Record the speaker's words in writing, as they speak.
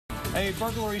A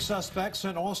burglary suspect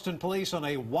sent Austin police on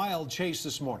a wild chase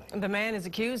this morning. The man is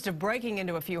accused of breaking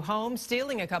into a few homes,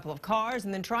 stealing a couple of cars,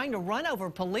 and then trying to run over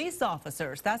police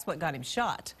officers. That's what got him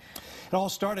shot. It all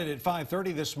started at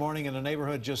 5:30 this morning in a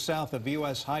neighborhood just south of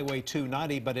U.S. Highway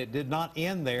 290, but it did not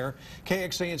end there.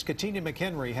 KXAN's Katina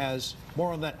McHenry has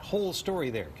more on that whole story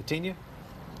there. Katina?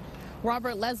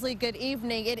 Robert, Leslie, good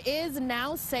evening. It is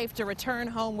now safe to return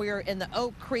home. We are in the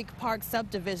Oak Creek Park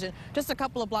subdivision, just a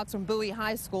couple of blocks from Bowie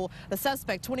High School. The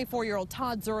suspect, 24-year-old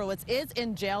Todd Zurovitz, is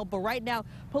in jail, but right now,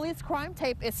 police crime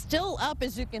tape is still up,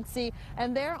 as you can see,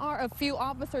 and there are a few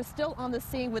officers still on the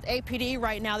scene with APD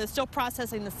right now. They're still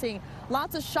processing the scene.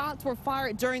 Lots of shots were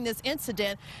fired during this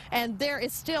incident, and there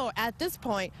is still, at this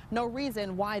point, no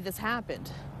reason why this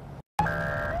happened.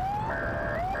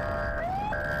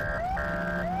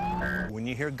 When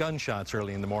you hear gunshots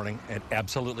early in the morning, it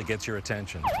absolutely gets your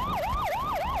attention.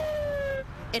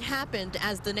 It happened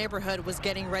as the neighborhood was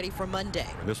getting ready for Monday.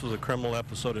 This was a criminal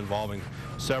episode involving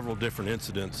several different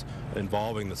incidents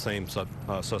involving the same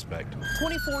suspect.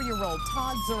 24-year-old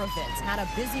Todd Zurovitz had a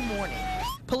busy morning.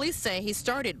 Police say he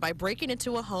started by breaking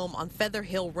into a home on Feather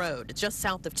Hill Road, just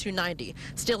south of 290,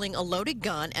 stealing a loaded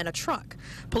gun and a truck.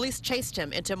 Police chased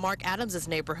him into Mark Adams's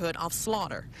neighborhood off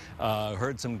Slaughter.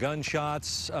 Heard some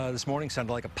gunshots this morning.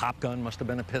 Sounded like a pop gun, must have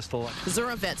been a pistol.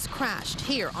 Zurovitz crashed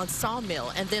here on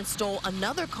Sawmill and then stole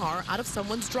another car out of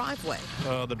someone's driveway.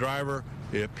 The driver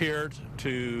appeared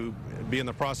to be in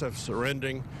the process of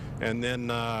surrendering and then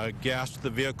gassed the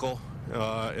vehicle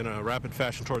in a rapid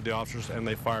fashion toward the officers, and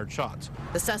they fired shots.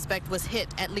 The suspect was hit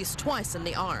at least twice in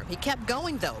the arm. He kept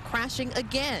going, though, crashing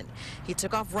again. He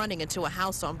took off running into a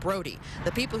house on Brodie.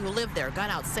 The people who lived there got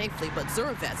out safely, but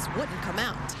Zurovitz wouldn't come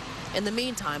out. In the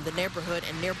meantime, the neighborhood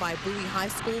and nearby Bowie High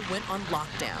School went on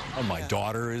lockdown. Oh, my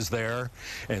daughter is there,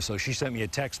 and so she sent me a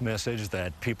text message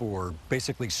that people were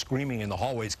basically screaming in the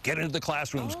hallways, get into the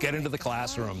classrooms, get into the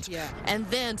classrooms. Yeah. And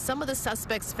then some of the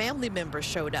suspect's family members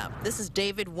showed up. This is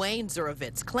David Wayne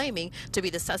Zurovitz, claiming to be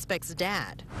the suspect's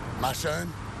dad. My son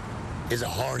is a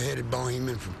hard-headed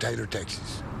bohemian from Taylor,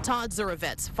 Texas. Todd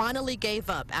Zurovitz finally gave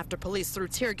up after police threw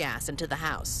tear gas into the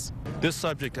house. This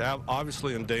subject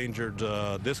obviously endangered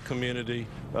this community,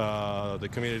 the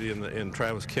community in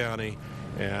Travis County,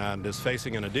 and is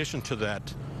facing, in addition to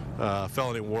that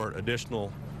felony warrant,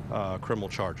 additional criminal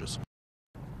charges.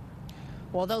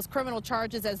 Well, those criminal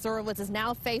charges that Zurovitz is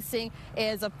now facing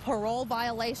is a parole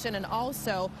violation and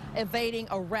also evading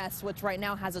arrest, which right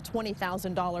now has a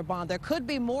 $20,000 bond. There could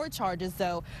be more charges,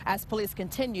 though, as police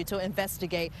continue to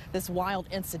investigate this wild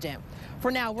incident.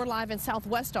 For now, we're live in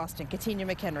Southwest Austin. Katina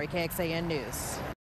McHenry, KXAN News.